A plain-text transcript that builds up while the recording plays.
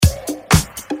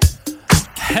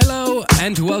Hello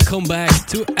and welcome back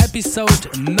to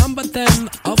episode number 10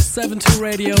 of 72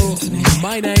 Radio.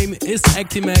 My name is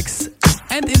Actimax,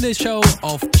 and in the show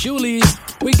of Julie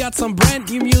we got some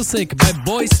brand new music by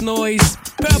Boys Noise,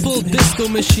 Purple Disco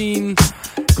Machine,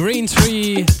 Green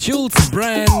Tree, Jules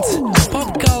Brand,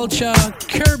 Pop Culture,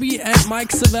 Kirby and Mike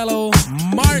Savello,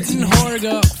 Martin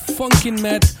Horger, Funkin'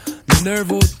 Matt,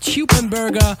 Nervo,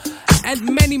 Tupenberger,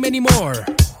 and many more.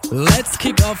 Let's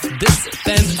kick off this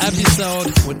 10th episode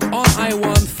with All I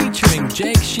Want featuring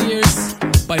Jake Shears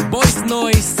by Boys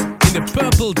Noise in the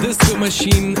Purple Disco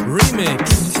Machine remix.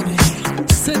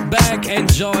 Sit back,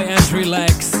 enjoy and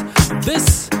relax.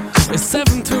 This is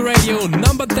 72 Radio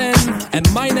number 10 and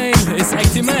my name is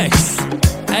Actimax.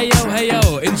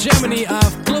 Ayo, in Germany I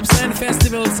have clubs and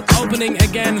festivals opening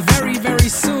again very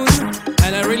soon,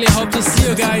 and I really hope to see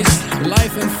you guys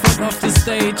live in front of the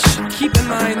stage. Keep in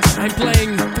mind, I'm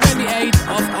playing 28th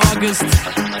of August in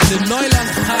the Neuland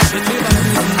Park in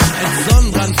Leverkusen at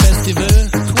Sonnenbrand Festival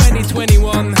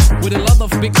 2021 with a lot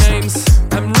of big names.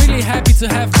 I'm really happy to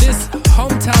have this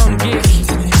hometown gig.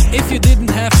 If you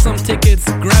didn't have some tickets,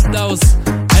 grab those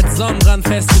at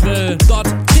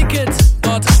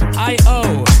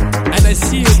sonnenbrandfestival.ticket.io, and I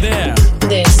see you there.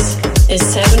 This is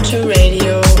 72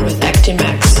 Radio with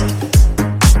Actimax.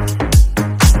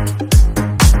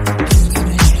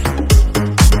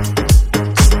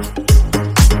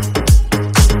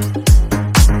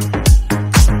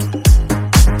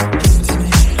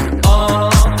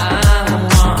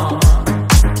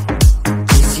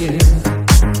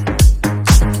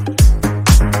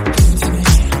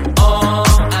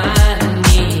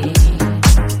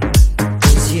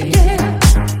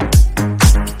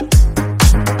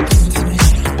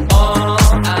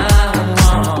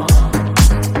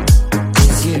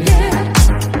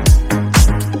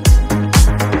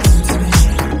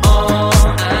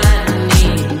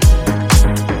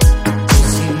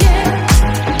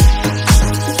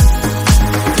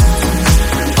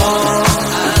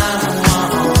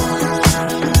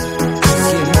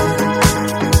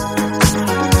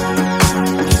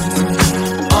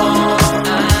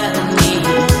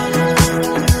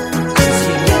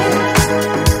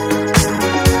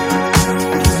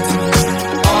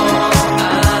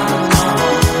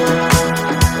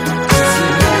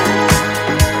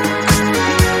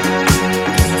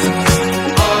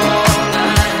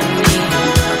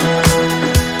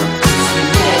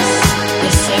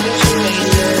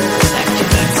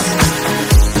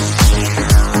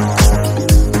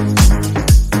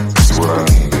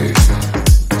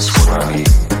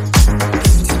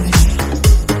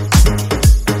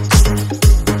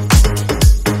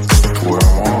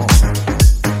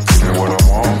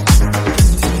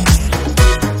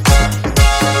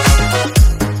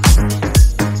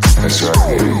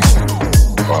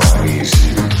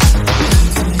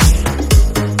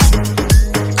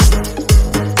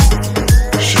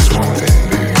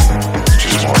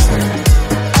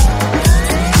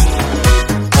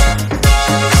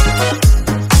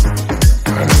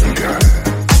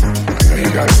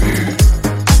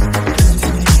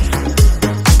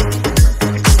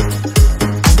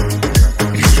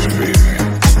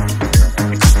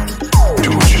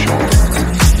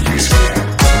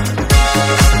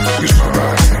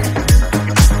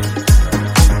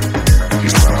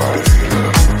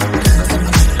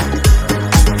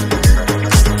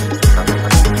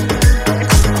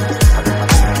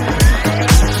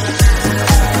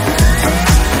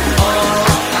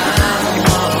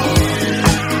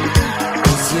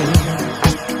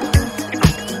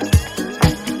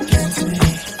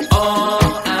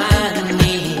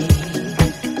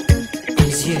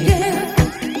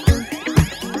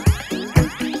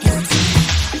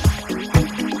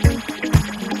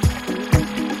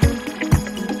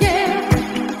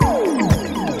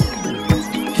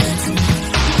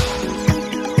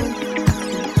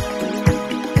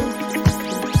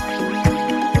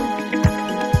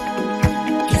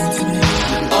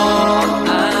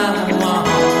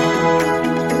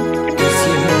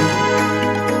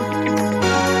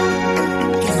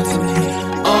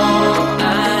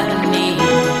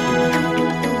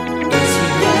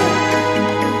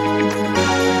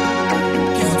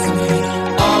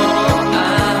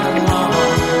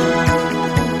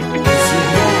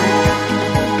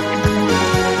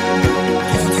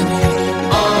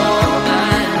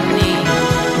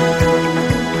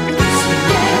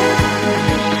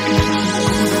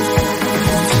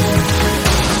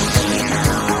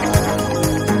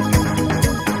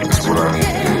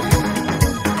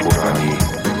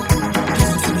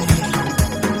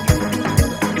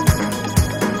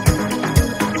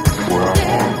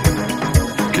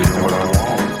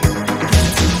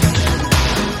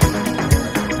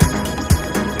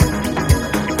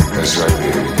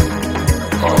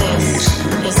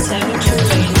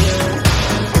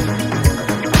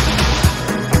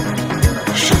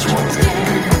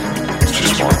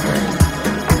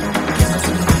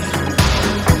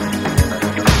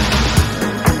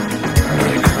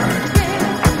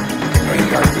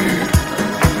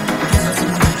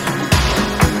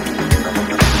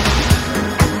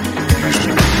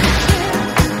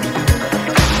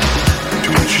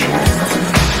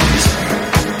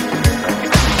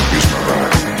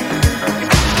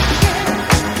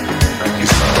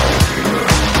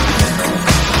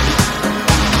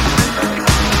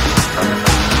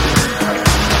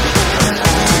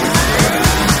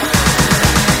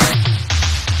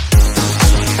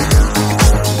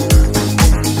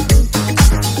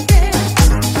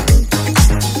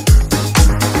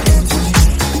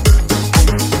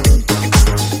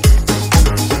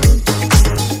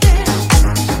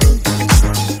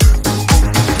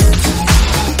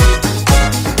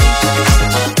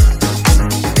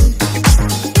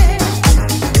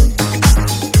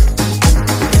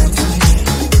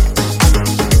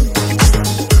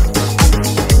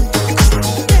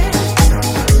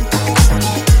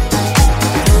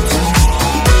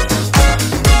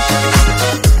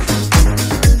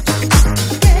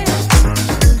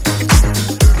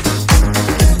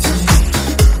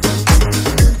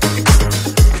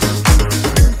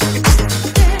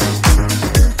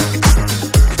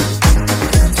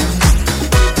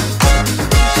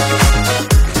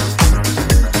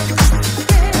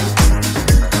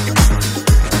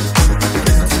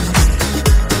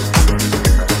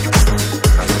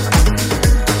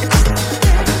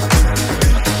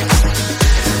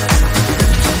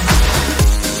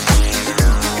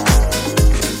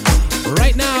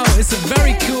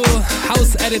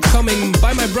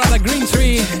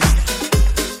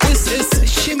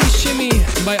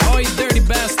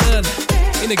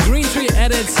 the Green Tree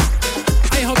edit.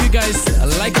 I hope you guys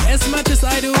like it as much as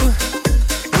I do.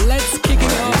 Let's kick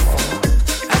it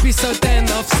off. Episode 10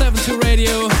 of 72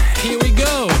 Radio. Here we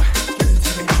go.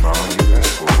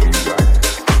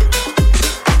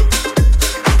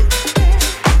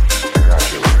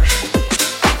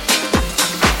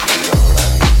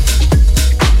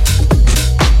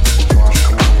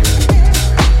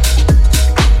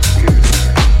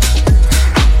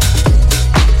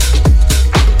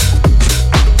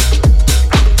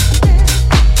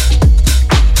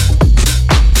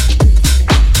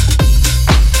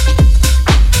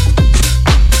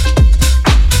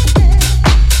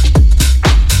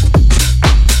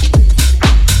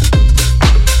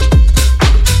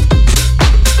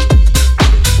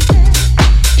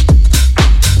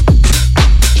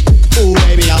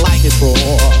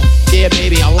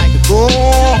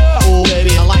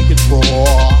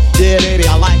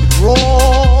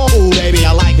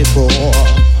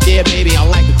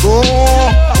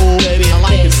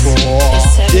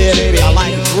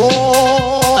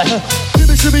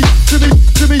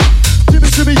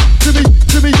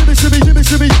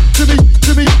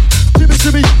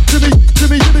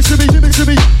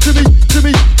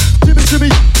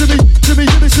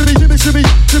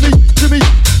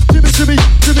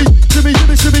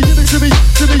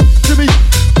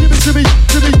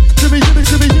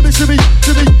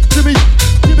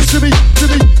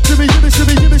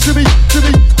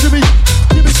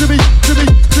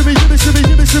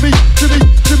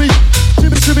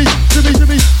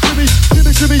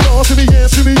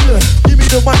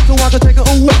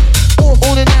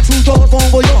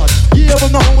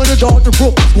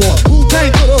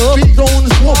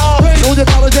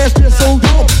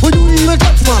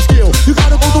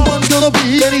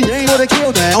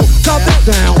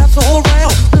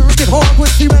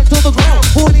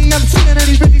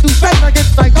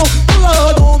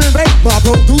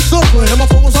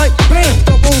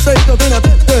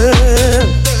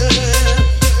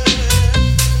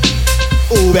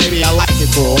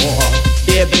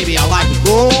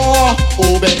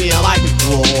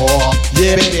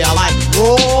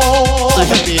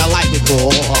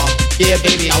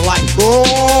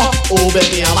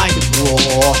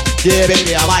 Yeah,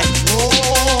 baby, I like it raw.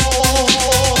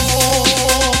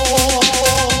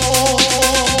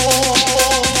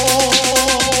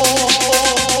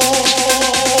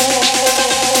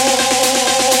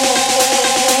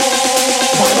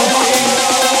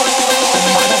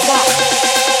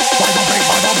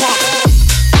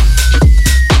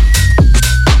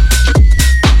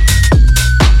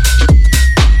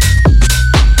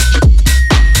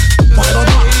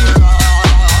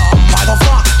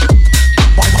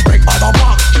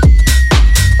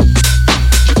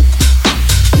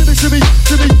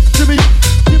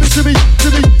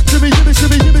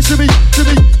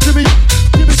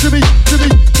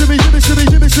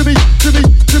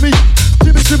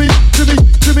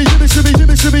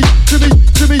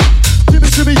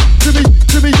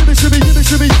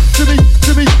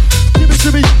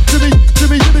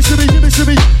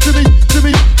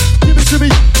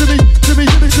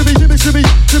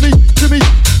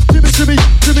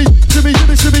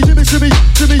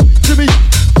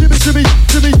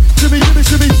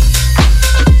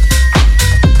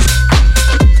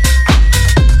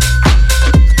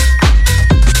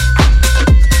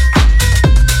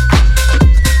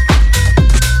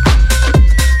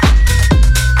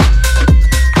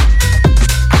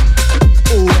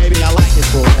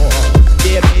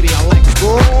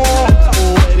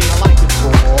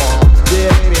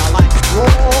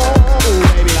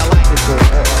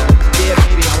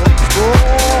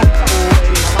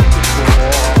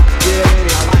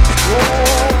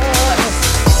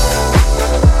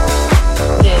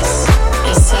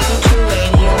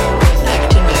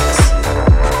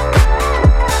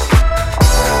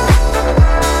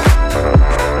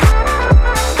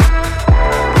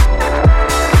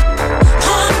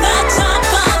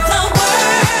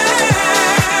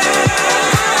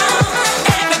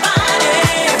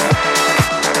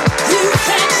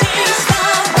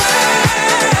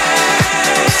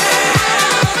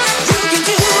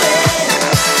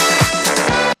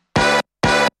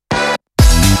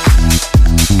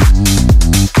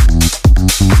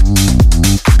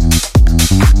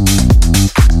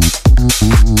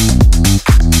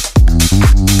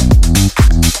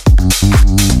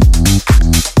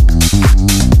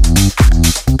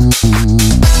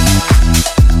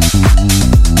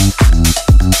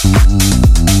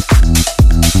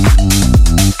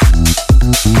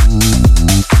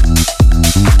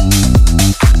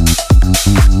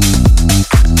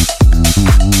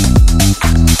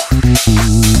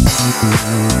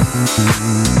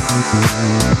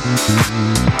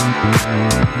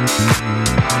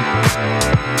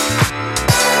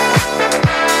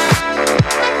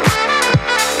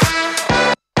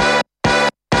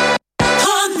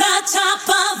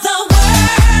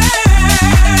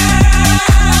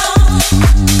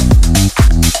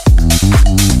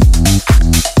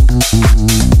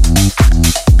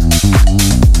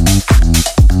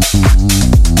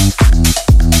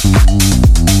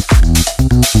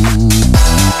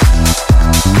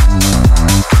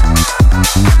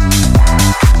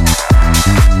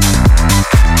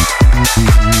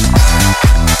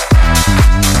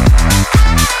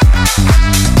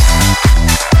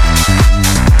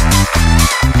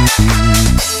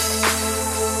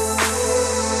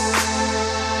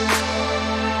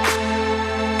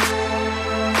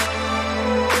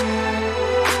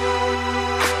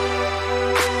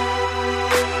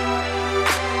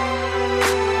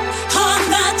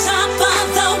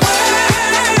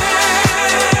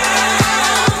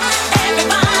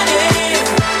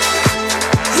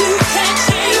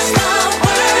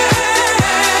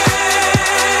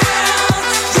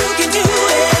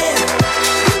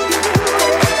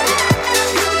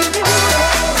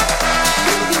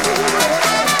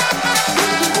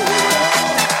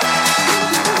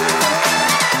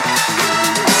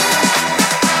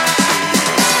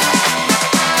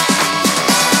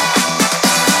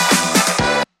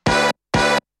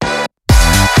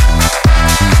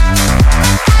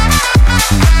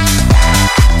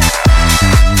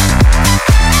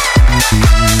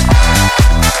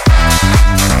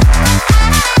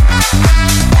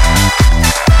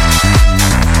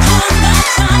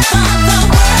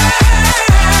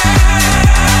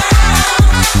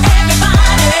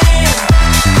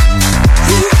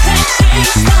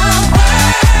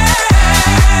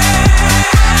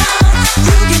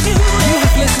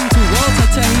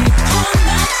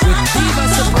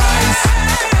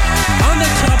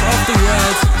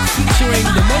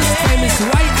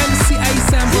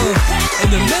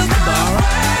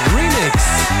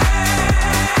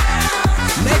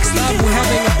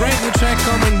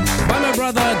 coming by my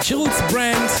brother Jules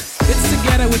Brand. It's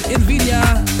together with Nvidia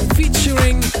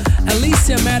featuring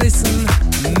Alicia Madison,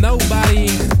 Nobody.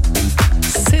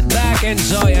 Sit back,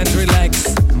 enjoy and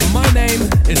relax. My name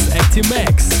is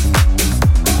Actimax.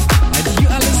 And you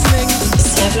are listening to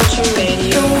 72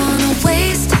 Radio. Don't wanna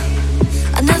waste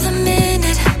another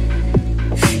minute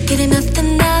getting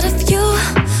nothing out of you.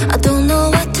 I don't know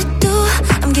what to do.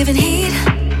 I'm giving heat,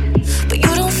 but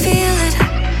you don't feel it.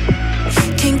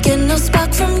 Can't get no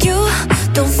spark from you.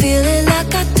 Don't feel it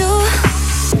like I do.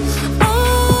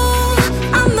 Oh,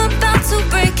 I'm about to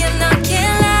break and I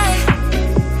can't lie.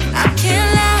 I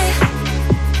can't lie.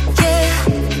 Yeah.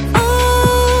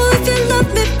 Oh, if you love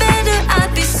me better,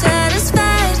 I'd be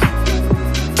satisfied.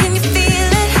 Can you feel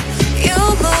it? You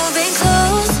moving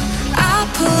close. I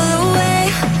pull away,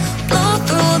 blow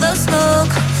through the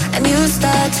smoke, and you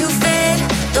start to fade.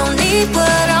 Don't need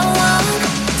what I want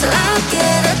till I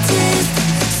get a taste.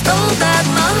 Stole back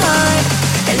my heart,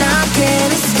 and I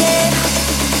can't escape.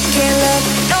 Can't love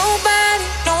nobody,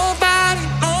 nobody,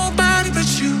 nobody but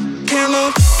you. Can't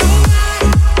love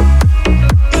nobody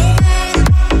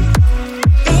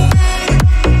but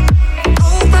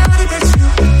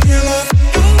you. Can't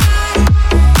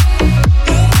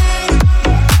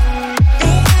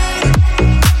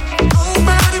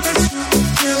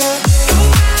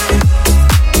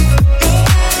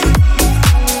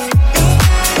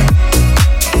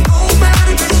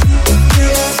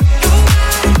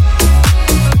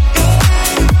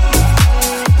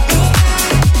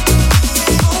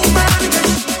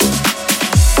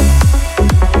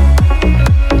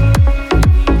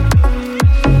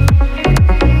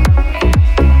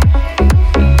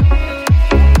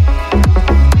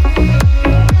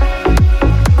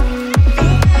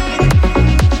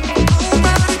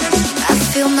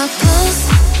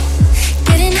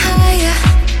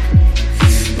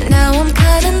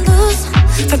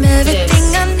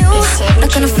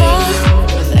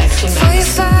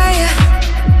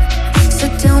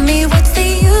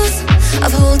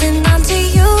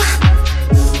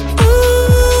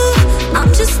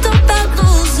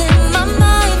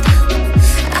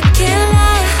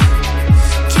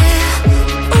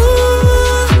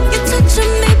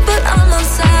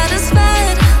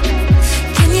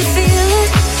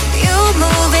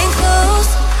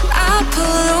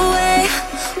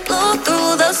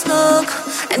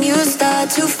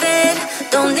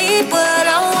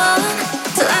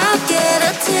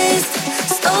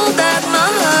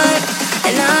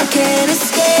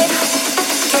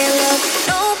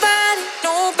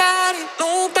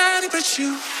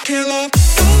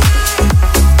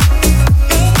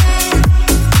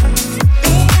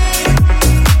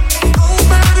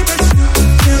nobody but you.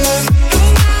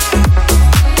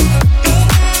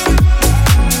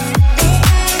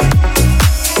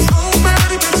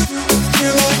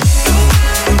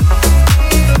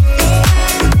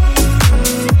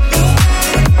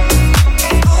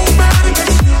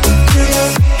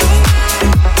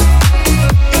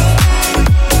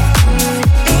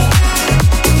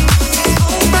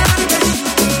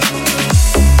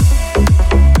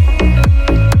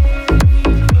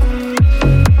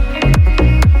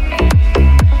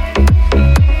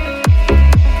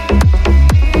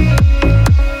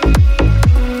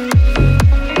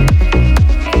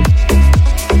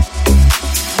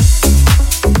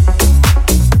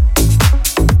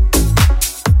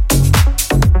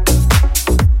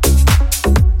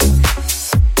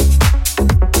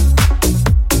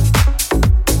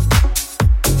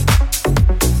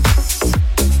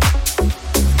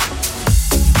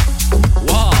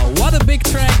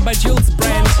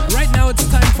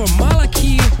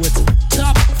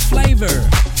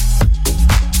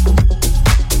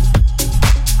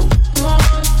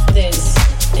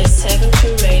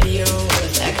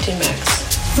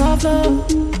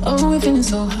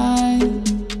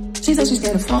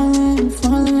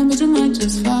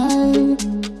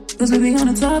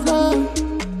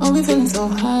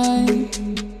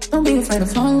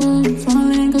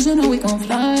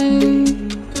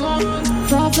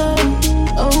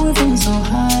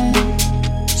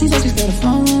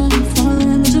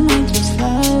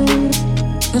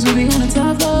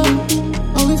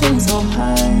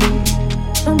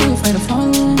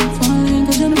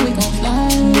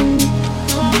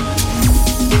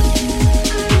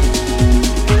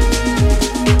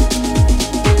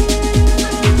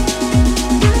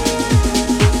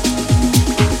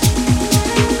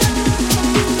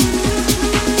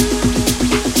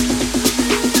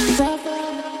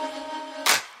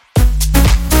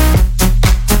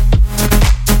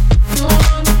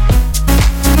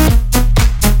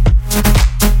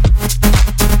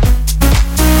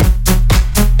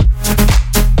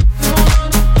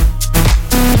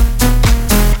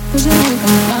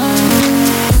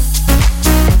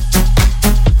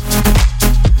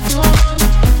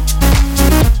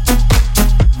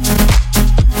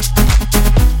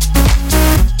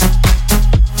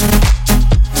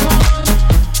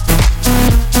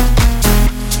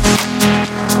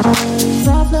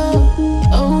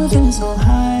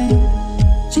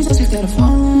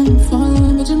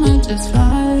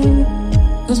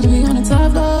 fly. Cause we be on the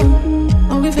top floor,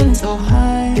 oh, we feeling so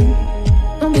high.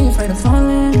 Don't be afraid of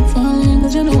falling,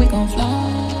 cause you know we gon' fly.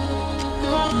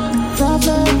 Top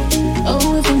floor,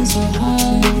 oh, we feeling so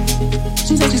high.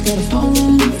 She said she's scared of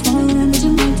falling, but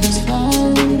you make us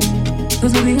fly.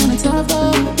 Cause we be on the top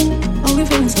floor, oh, we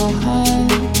feeling so high.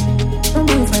 Don't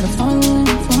be afraid of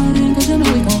falling, cause you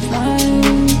know we gon' fly.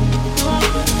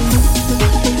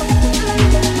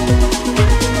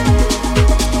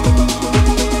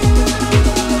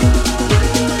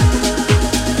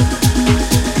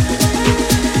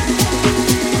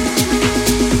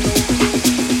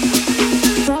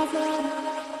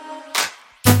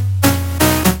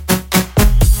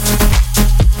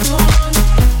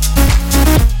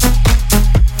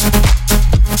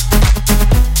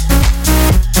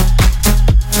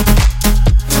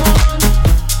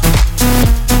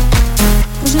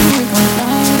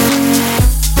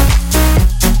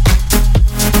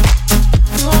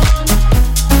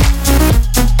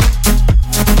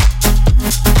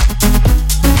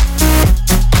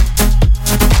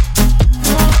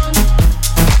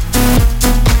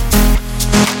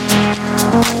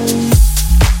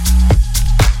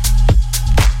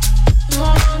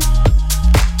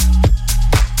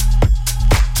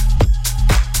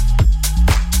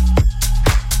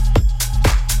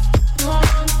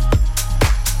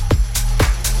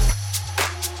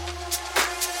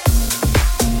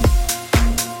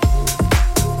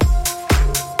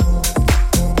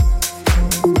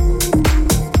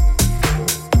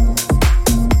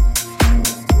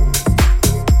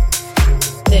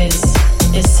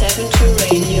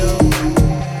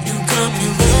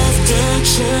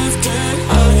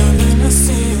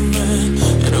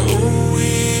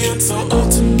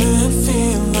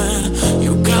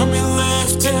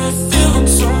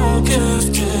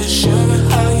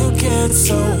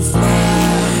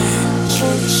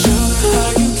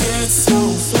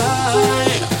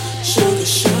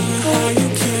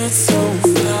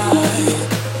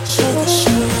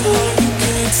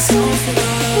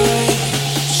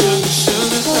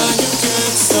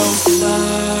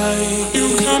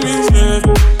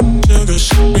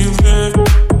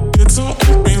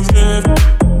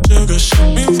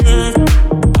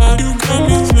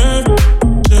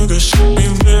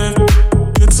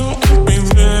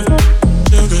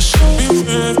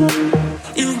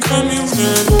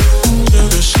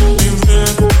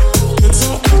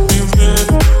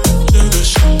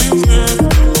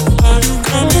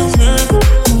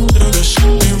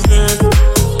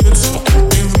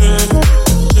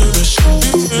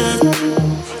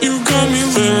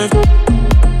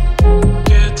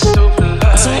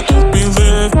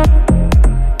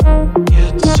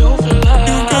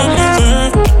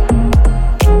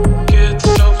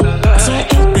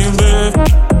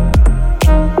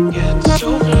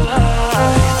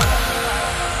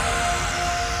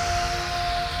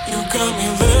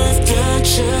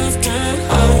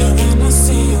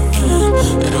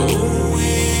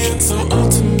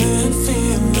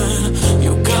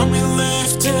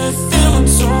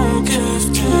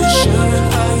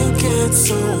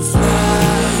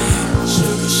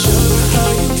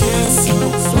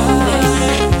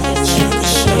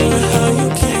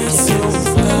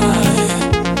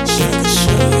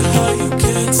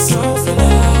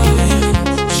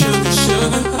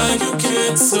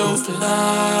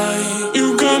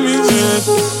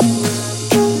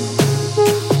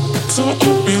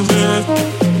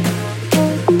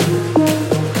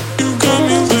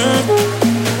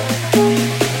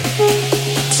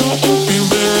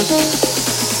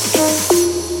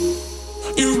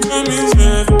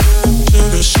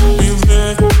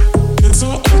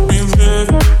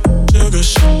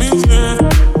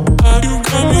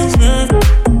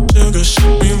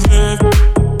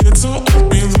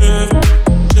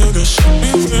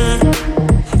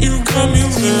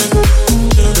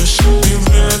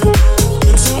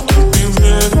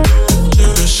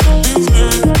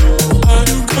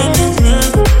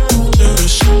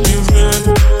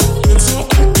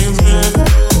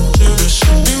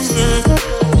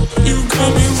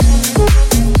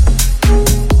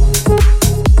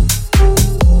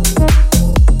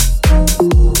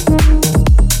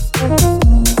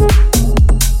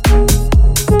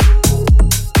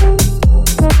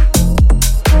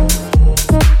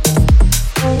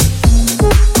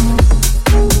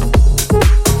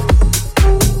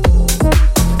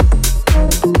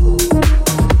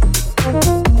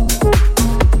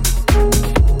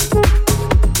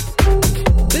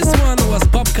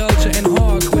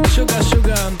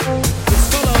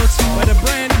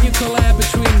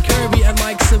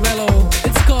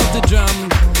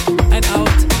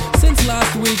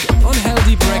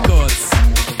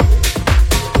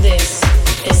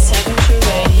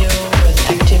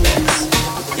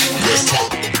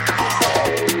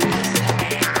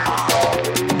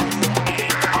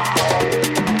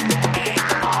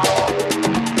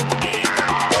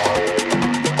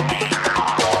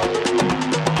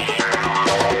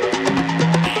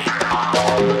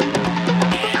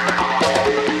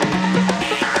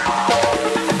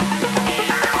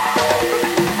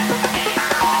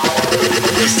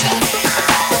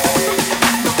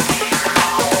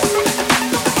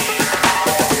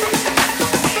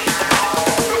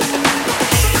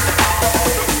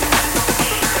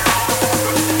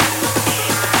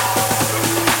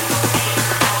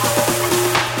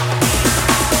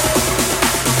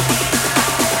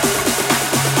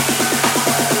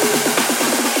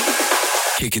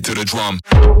 Kick it to the drum.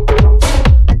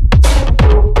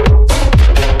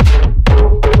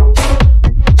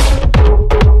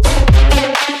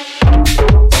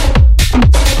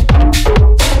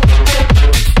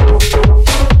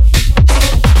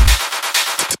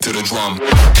 To the drum.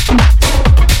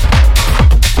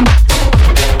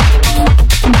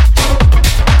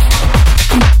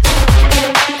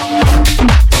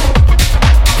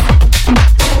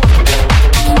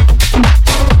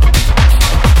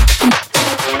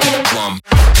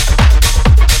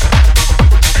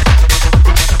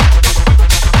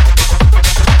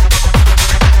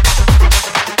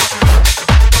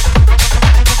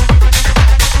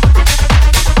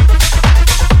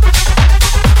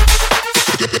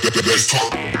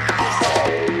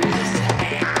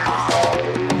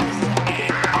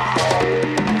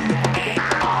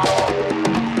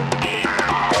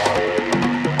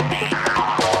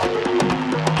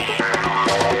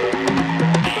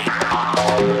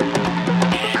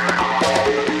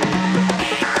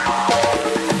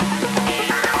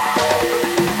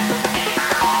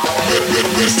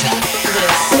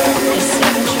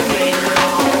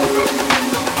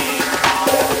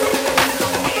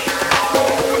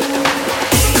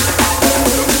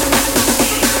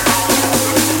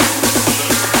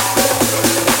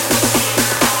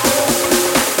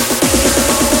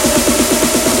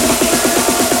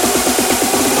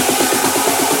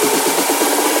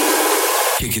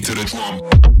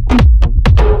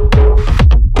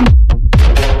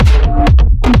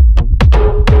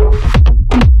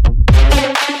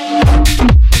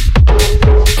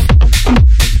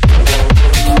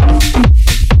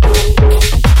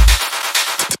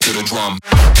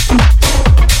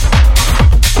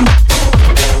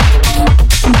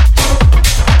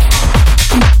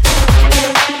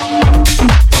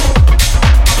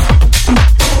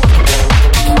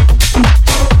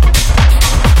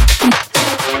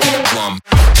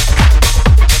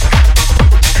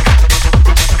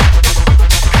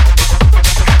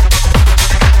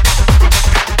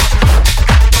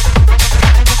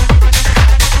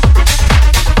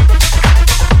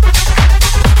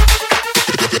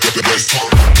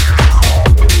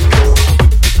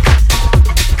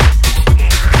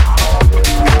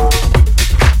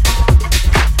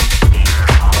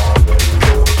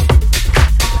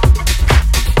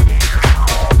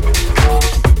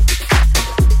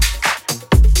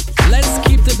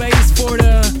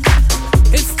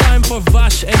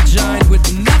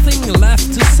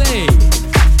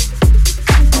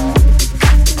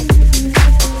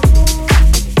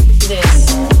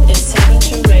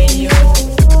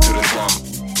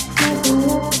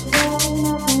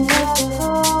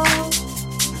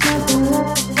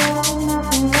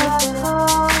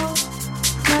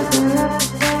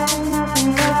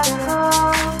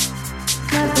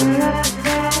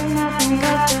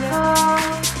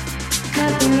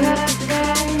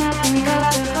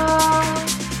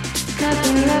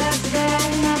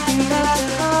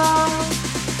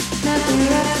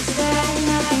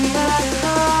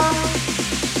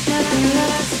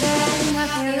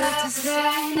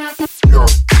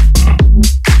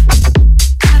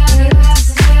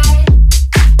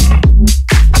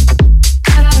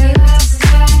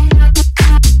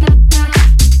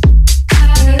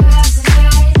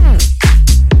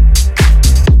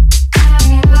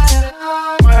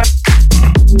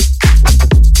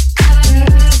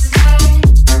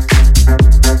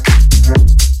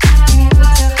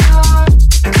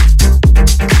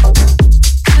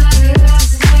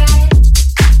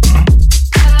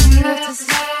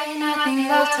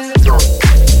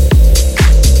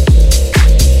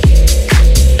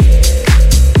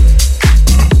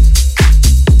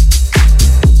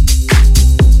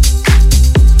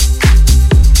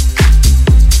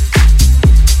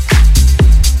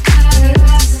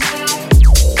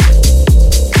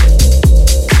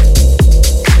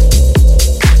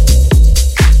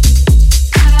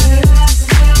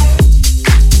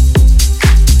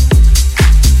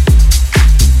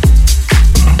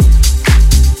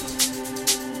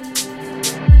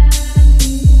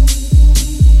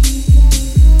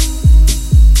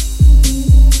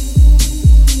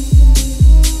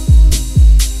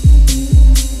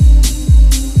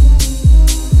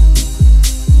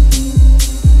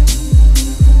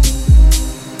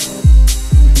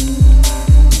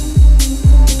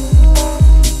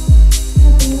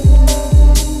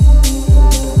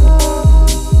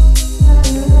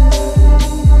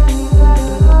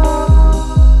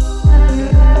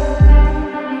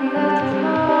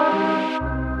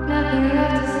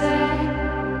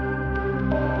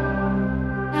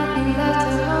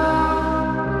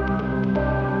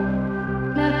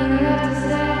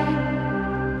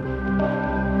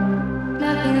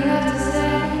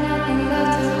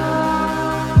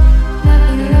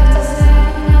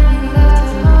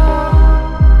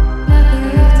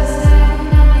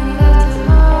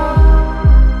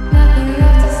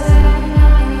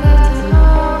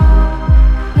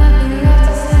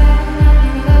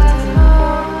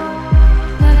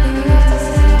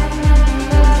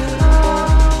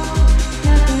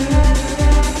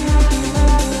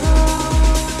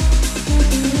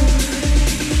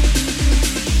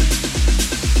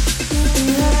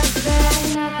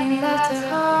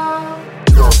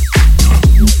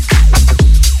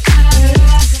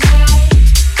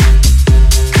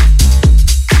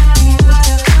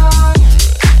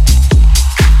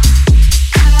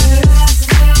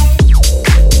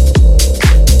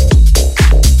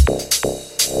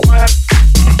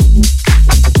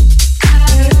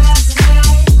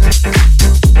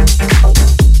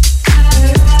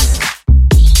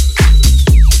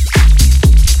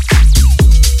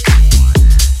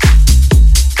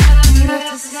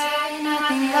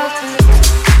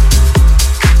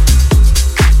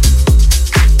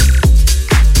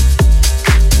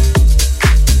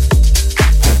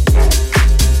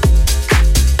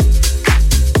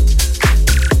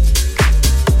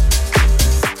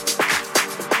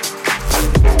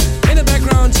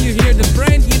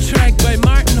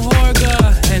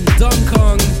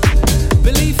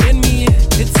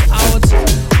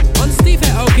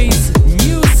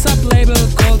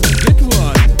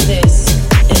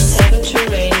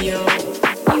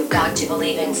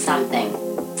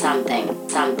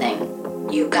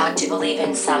 You got to believe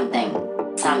in something,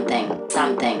 something,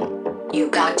 something. You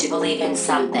got to believe in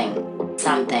something,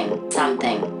 something,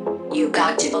 something. You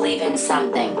got to believe in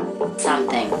something,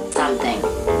 something, something.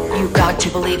 You got to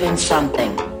believe in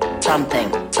something,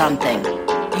 something, something.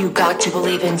 You got to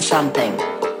believe in something,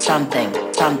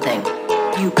 something, something.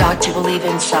 You got to believe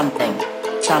in something,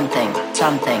 something,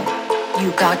 something.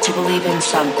 You got to believe in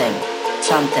something,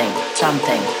 something,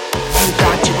 something. You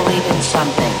got to believe in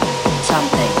something,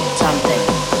 something, something.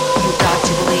 You got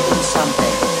to believe in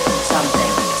something,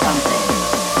 something, something.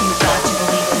 You got to believe in something, something, something. You got to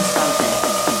believe in something,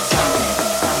 something.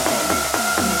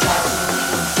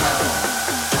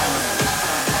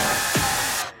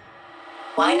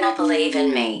 Why not believe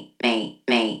in me, me,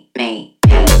 me, me?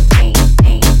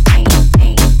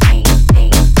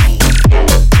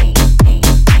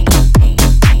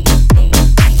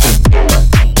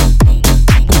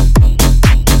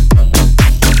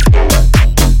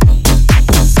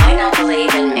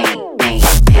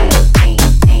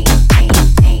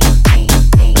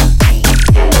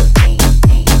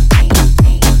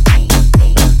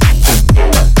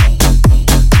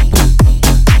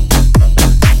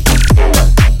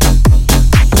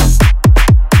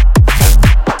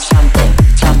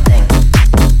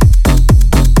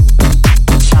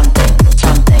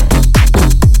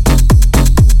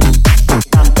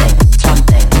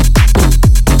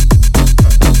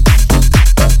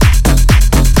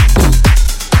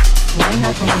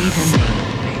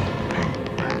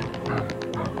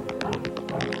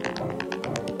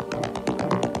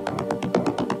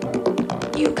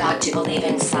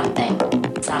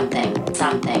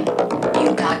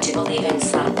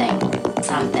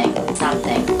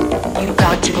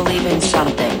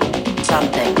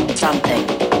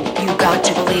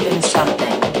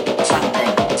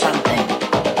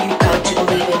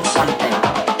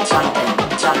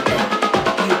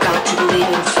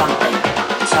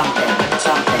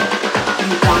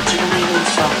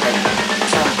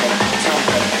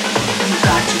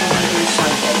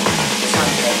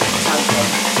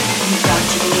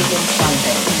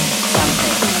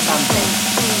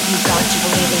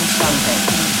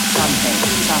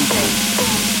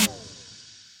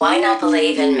 Why not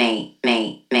believe in me,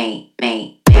 me, me,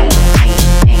 me?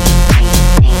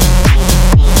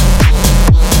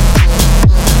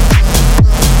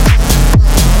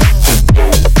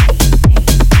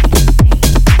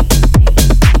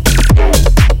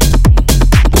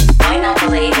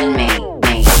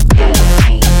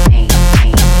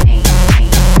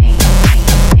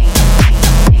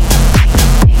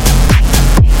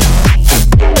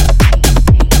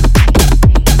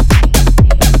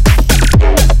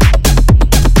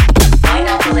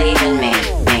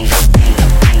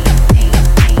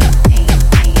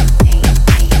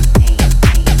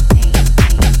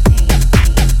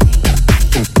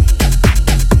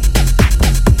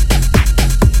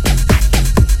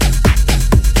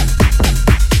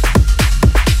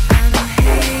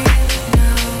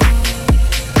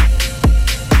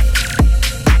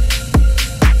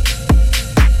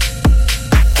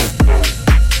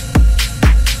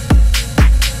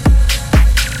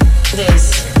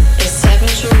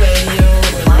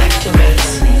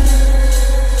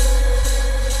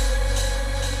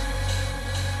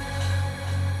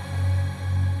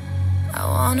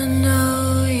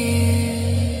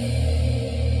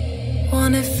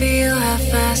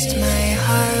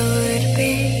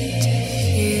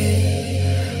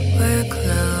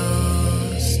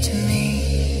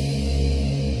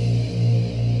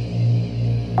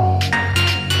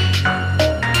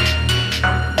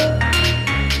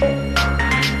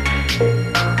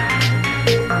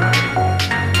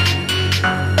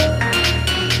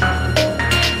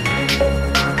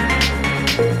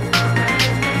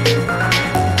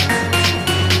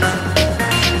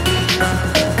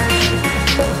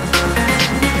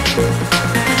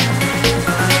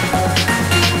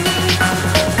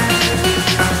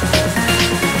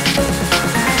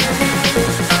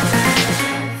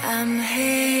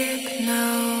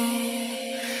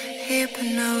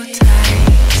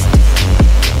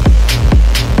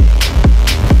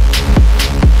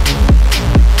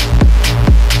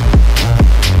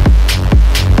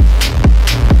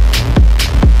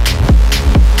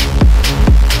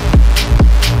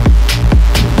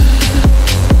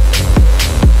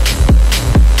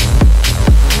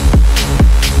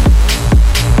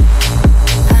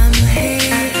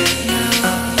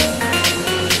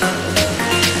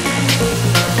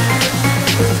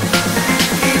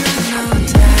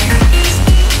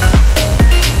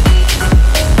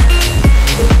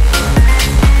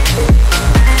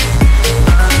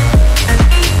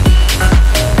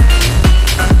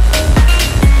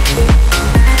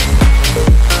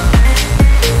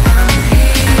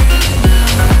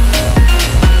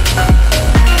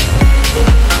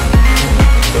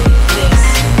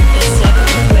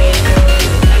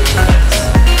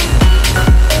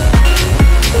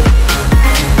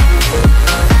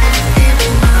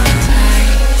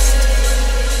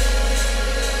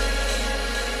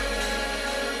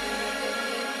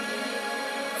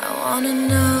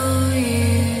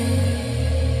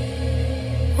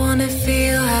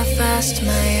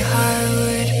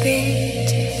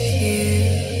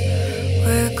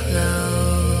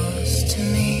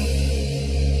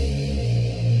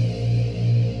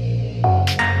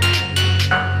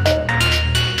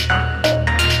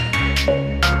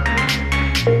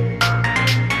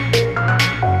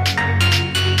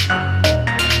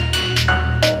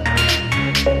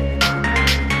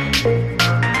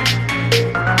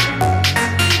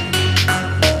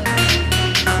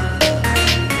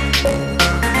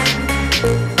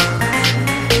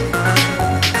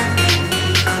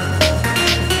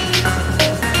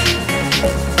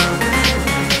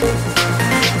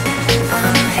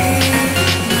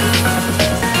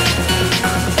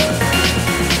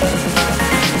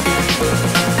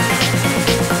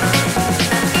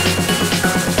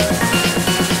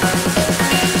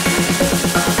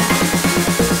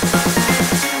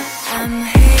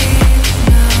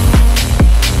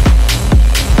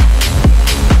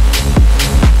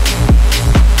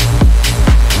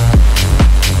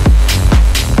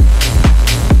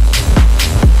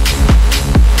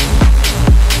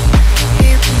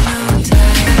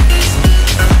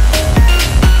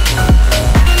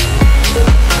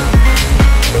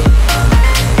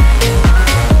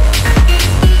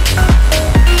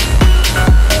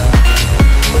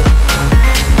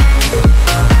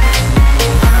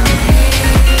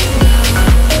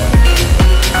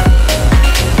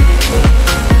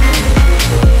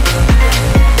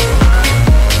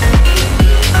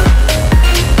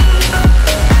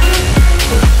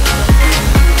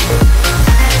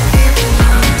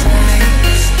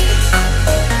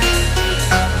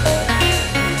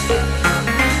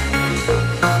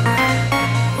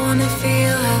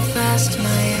 fast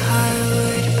my heart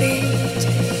would beat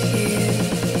if you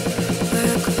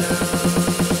were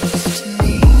close to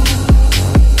me.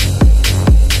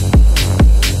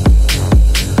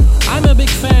 I'm a big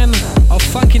fan of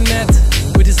Funkin' Matt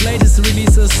with his latest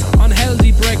releases on Hell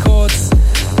Deep Records.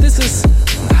 This is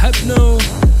Hypno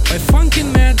by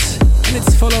Funkin' Matt, and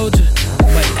it's followed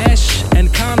by Ash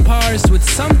and Khan Pars with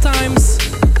Sometimes,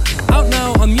 out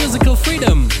now on Musical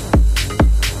Freedom.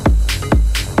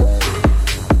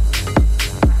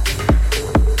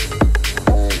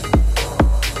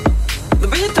 The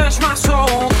beat touched my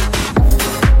soul.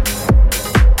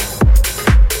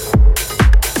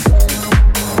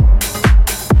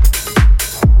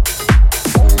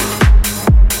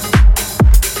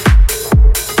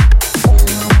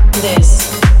 This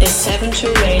is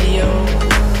 72 Radio.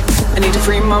 I need to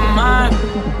free my mind.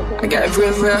 I got it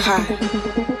real, real high.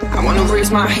 I wanna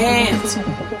raise my hands.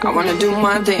 I wanna do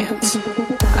my dance.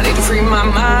 I need to free my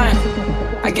mind.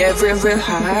 I get real, real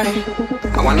high.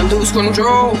 I wanna lose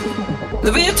control.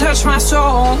 The beat touched my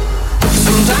soul.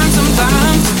 Sometimes,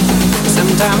 sometimes,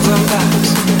 sometimes, sometimes.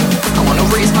 I wanna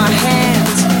raise my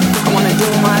hands. I wanna do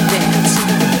my dance.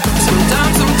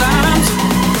 Sometimes, sometimes,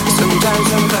 sometimes,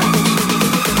 sometimes.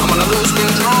 I wanna lose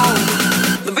control.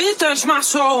 The beat touched my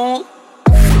soul.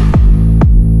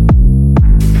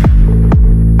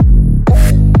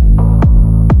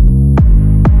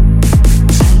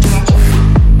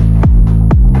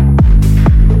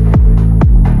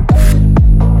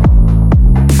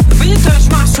 The beat touched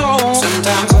my soul.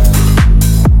 Sometimes.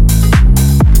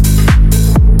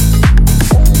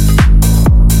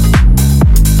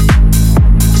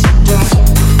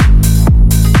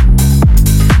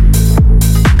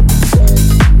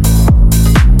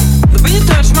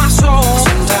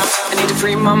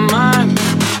 Free my mind.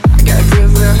 I got it real,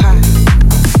 real high.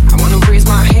 I wanna raise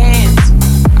my hands.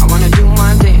 I wanna do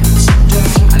my dance.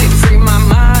 I need to free my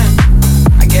mind.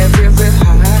 I get real, real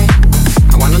high.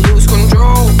 I wanna lose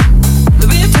control. The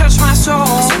beat touch my soul.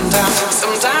 Sometimes,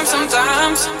 sometimes,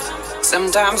 sometimes,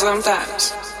 sometimes,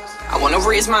 sometimes. I wanna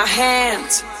raise my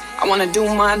hands. I wanna do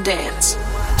my dance.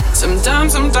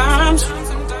 Sometimes, sometimes.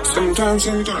 Sometimes,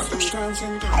 sometimes,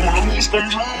 I wanna lose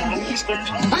control.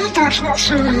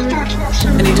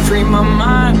 I need to free my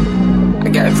mind. I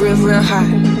got it real, real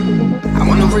high. I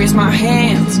wanna raise my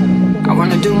hands. I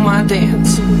wanna do my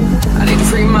dance. I need to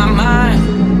free my mind.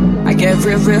 I get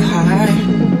real, real high.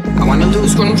 I wanna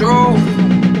lose control.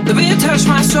 The beat touch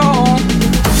my soul.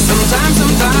 Sometimes,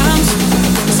 sometimes,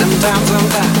 sometimes,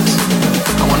 sometimes.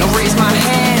 I wanna raise my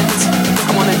hands.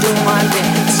 I wanna do my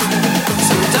dance.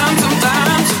 Sometimes,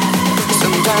 sometimes,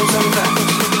 sometimes, sometimes.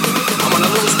 I wanna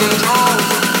lose control.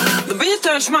 The beat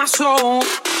touch my soul.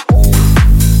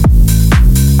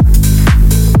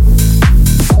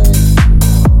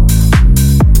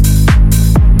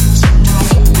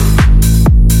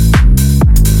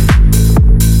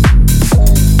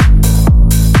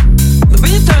 The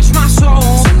beat touch my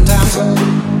soul. Sometimes.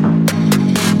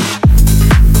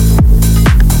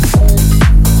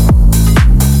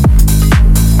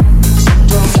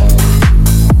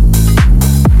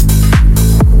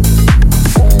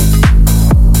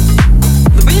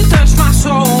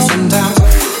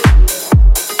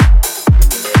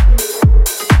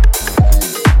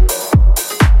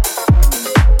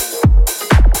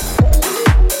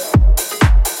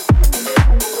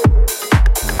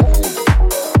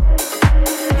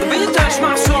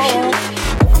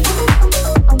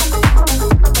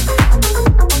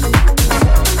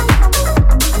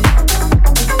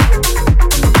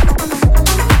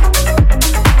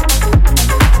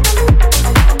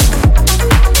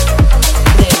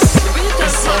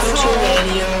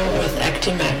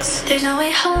 There's no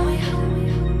way home,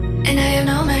 and I have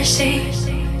no mercy.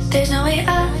 There's no way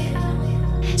up,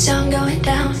 so I'm going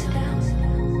down.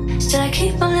 Still I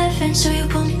keep on living, so you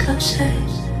pull me closer.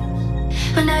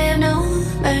 When I have no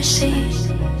mercy,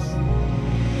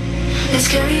 let's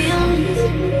carry on.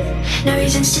 No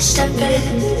reasons to stop it.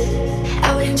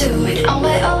 I wouldn't do it on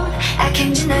my own, I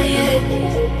can't deny it.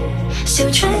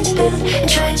 Still trying to build and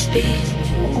trying to be.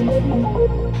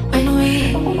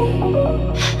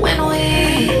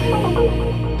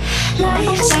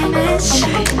 Lifetime is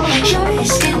your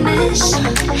skin is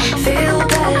feel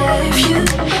better if you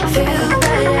feel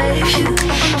better if you.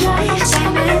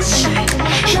 Lifetime is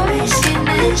your skin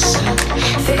is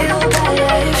feel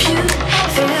better if you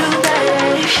feel better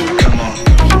if you. Come on.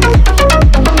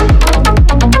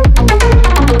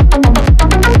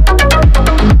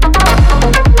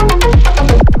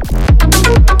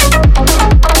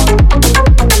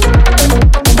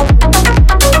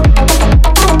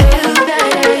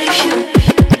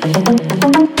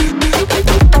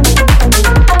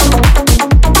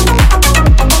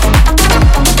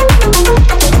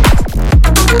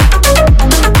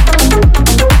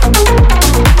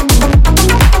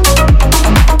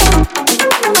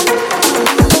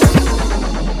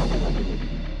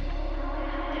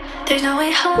 There's no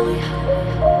way home,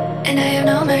 and I have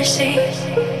no mercy.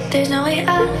 There's no way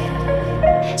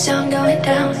out, so I'm going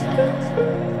down.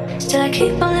 Still I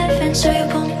keep on living, so you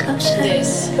pull me closer.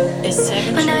 This is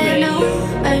 7 When I have no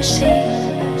Radio. mercy.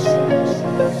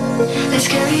 Let's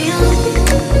carry on.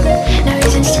 No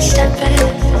reasons to stop it.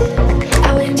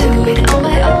 I wouldn't do it on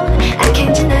my own. I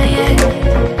can't deny it.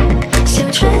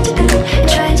 Still trying to do and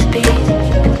trying to be.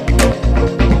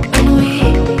 When we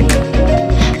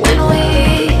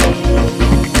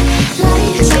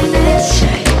lights in this,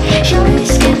 your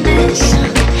skin is.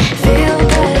 Feel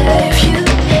better if you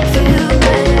feel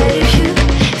better if you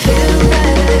feel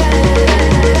better.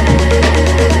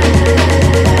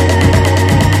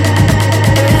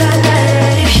 Feel better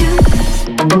if you.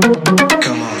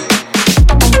 Come on.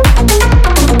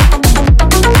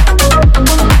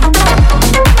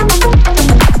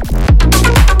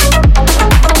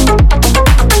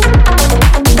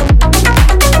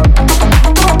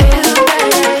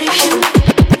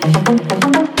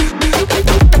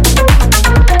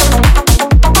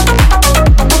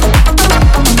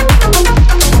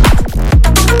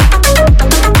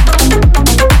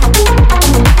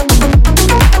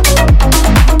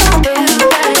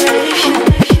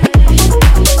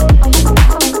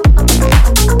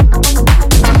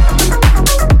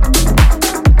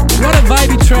 What a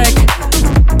vibey track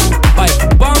by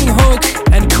Bong Hook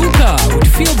and Kuka would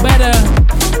feel better.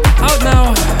 Out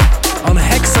now on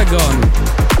Hexagon.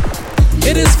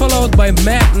 It is followed by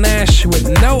Matt Nash with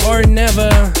Now or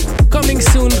Never, coming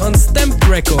soon on Stamped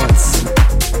Records.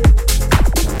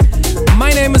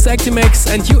 My name is Actimax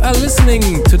and you are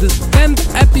listening to the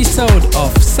 10th episode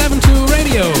of 7-2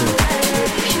 Radio.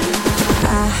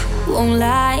 I won't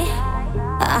lie,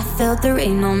 I felt the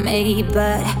rain on me,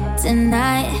 but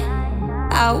tonight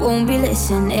I won't be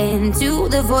listening to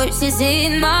the voices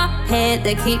in my head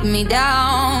that keep me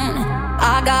down.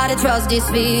 I gotta trust this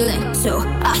feeling, so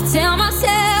I tell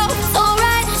myself,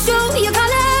 alright, show your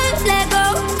colors, let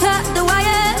go, cut the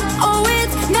wire. Oh,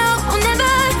 it's now or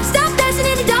never, stop dancing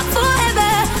in the dark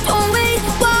forever. Don't wait,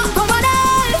 walk on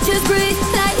water, just breathe,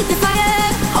 light the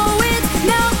fire. Oh, it's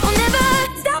now or never,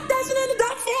 stop dancing in the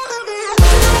dark forever.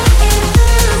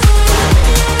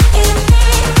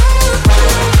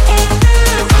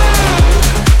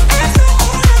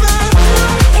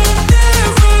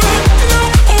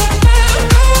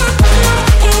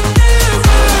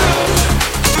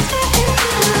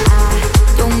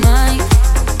 Don't mind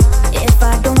if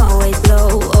I don't always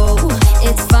blow. Oh,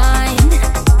 it's fine,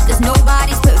 'cause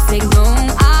nobody's perfect. No,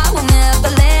 I will never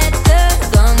let the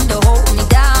thunder hold me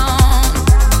down.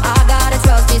 I gotta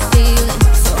trust this feeling,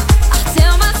 so I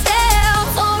tell myself,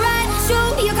 alright, show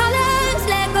your colors,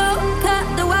 let go, cut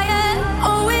the wire.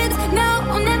 Oh, it's now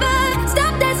or never,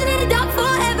 stop dancing in the dark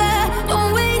forever.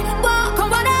 Don't wait, walk on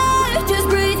water, just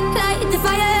breathe, light the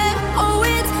fire. Oh,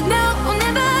 it's now or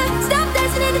never, stop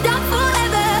dancing in the dark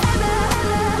forever.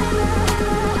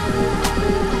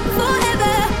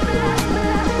 Forever.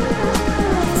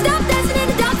 Stop dancing in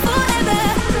the dark forever.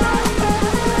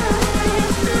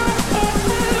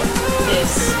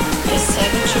 This is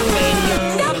 7 Radio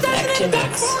with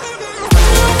Actimax.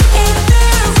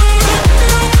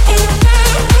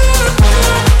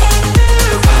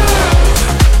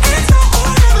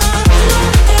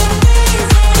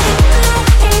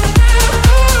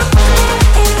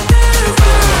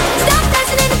 Stop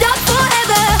dancing in the dark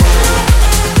forever.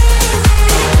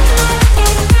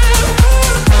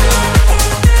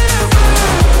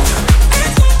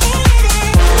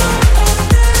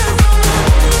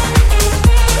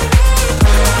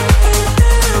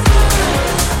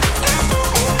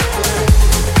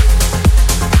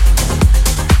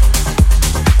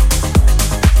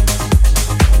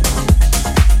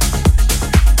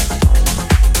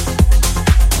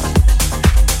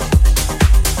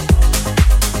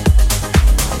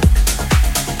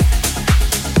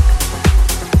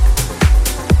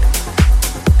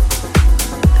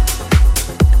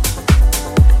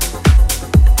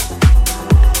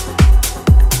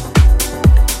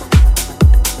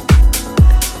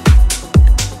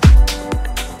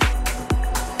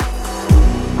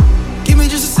 Give me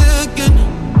just a second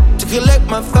to collect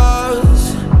my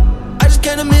thoughts. I just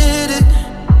can't admit it,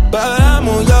 but I'm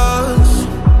all yours.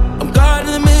 I'm caught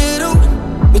in the middle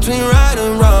between right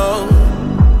and wrong.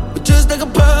 But just like a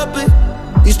puppet,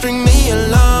 you string me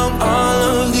along. All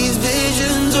of these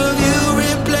visions of you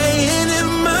replaying in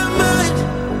my mind,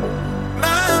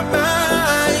 my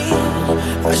mind.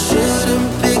 I shouldn't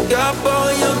pick up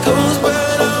all your calls,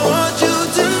 but I want you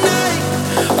tonight.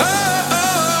 Oh,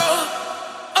 oh.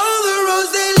 All the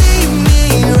roads they lead me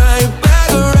right back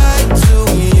right to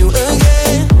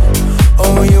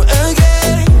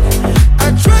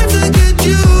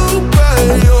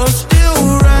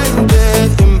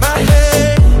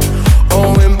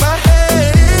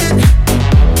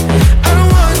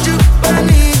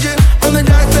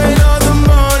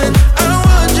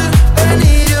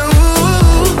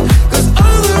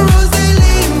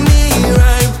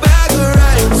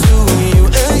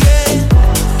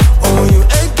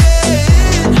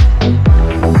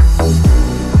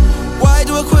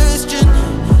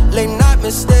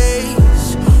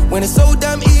when it's so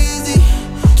damn easy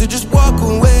to just walk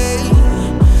away.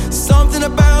 Something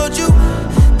about you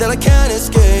that I can't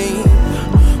escape.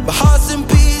 My heart's in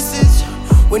pieces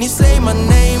when you say my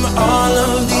name. All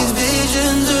of these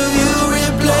visions of you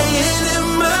replaying in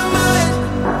my mind,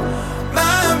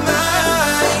 my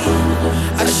mind.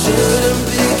 I shouldn't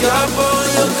pick up on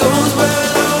your calls, but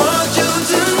I want you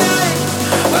tonight.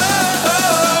 Oh,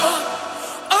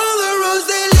 oh. All the roads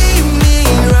they lead me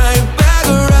right back,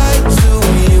 right to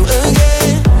you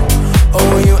again.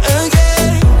 Oh, you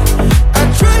again. I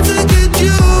tried to get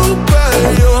you, but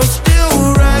you're still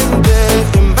right there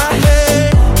in my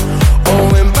head.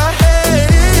 Oh, in my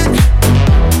head.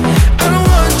 I don't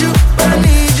want you, but I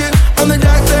need you. On the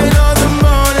dark side of the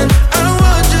morning. I don't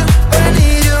want you, but I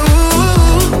need you.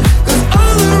 'Cause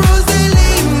all the roads they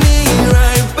lead me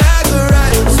right back,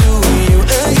 right to you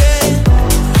again.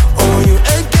 Oh, you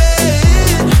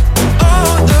again.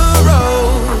 All the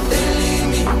roads they lead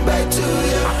me back to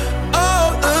you. All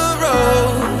the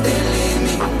roads they lead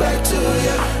me back to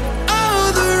you. All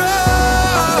the roads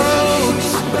they lead me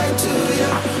back to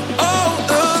you. All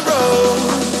the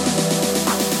roads.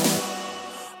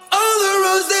 All the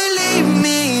roads they lead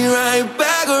me right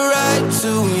back, right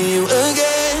to you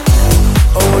again.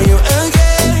 Oh, you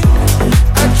again.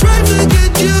 I tried to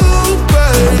get you,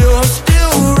 but you're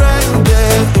still right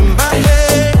there in my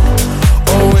head.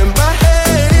 Oh, in my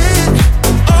head.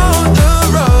 All the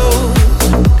roads.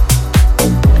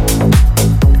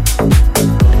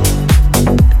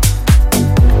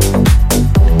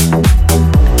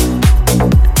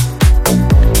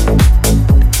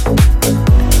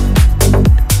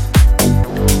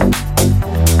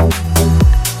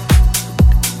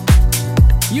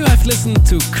 You have listened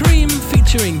to Cream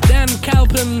featuring Dan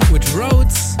Calpin with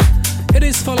Roads. It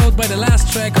is followed by the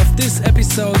last track of this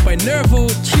episode by Nervo,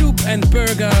 Tube and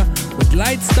Burger with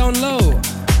Lights Down Low.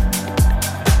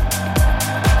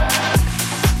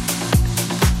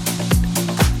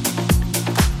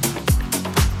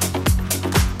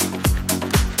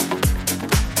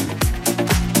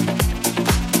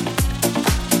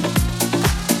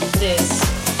 This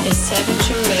is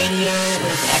 72 Radio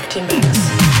with Actimax.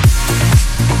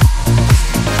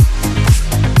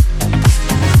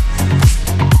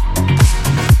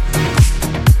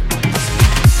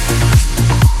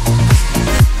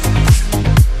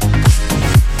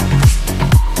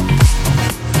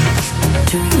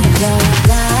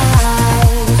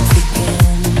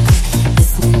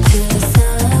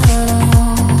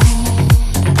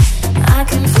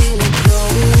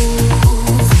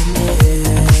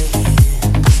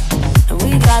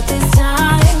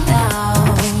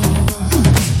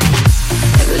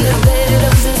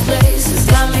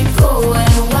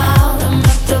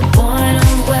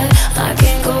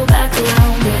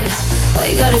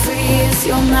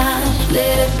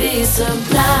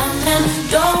 Sublime and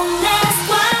don't ask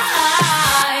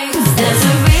why. 'Cause there's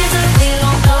a reason we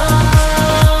don't know.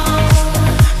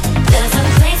 There's a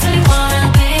place we wanna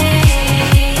be.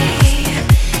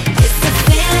 It's the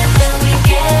feeling that we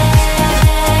get.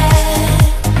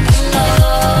 You know.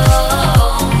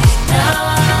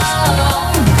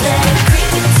 Let it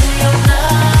creep into your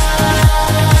blood.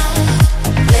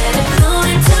 Let it bloom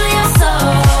into your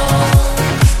soul.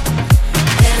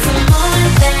 There's a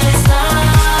moment that is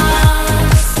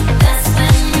lost. That's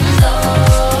when you know.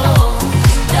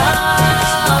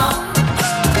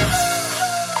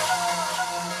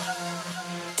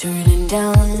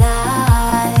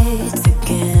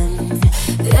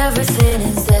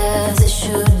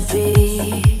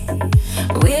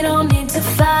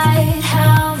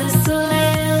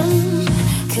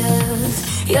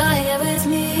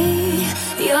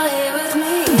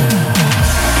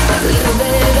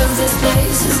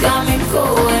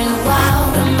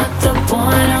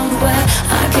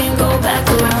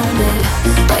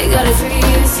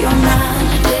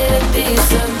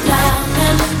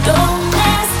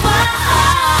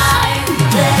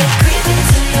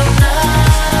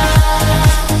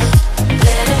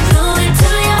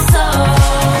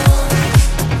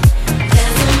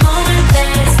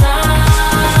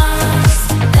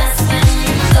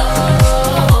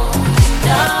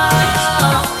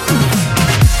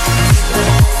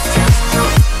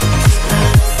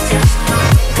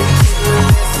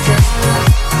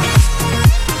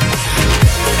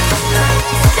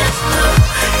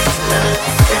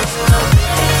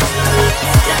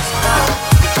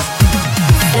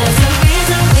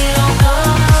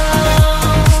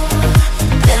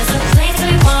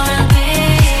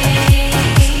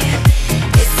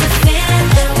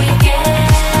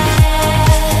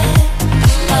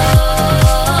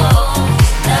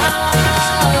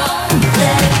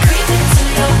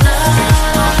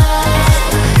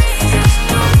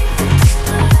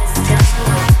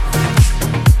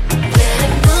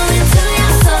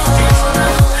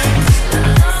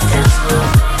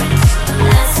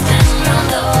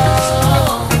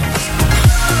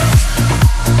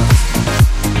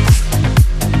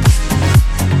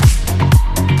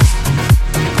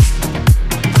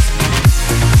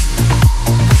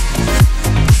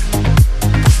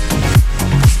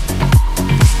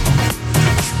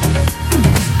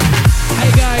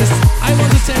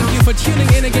 for tuning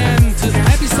in again to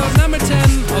episode number 10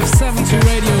 of 72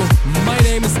 Radio. My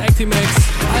name is Actimax.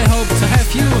 I hope to have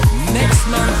you next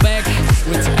month back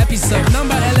with episode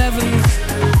number 11.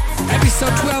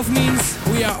 Episode 12 means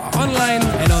we are online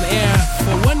and on air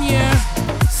for 1 year.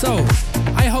 So,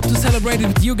 I hope to celebrate it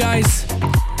with you guys.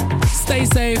 Stay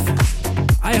safe.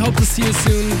 I hope to see you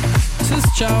soon. Tschüss,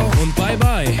 ciao und bye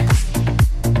bye.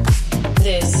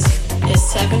 This is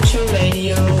 72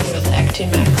 Radio with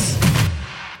Actimax.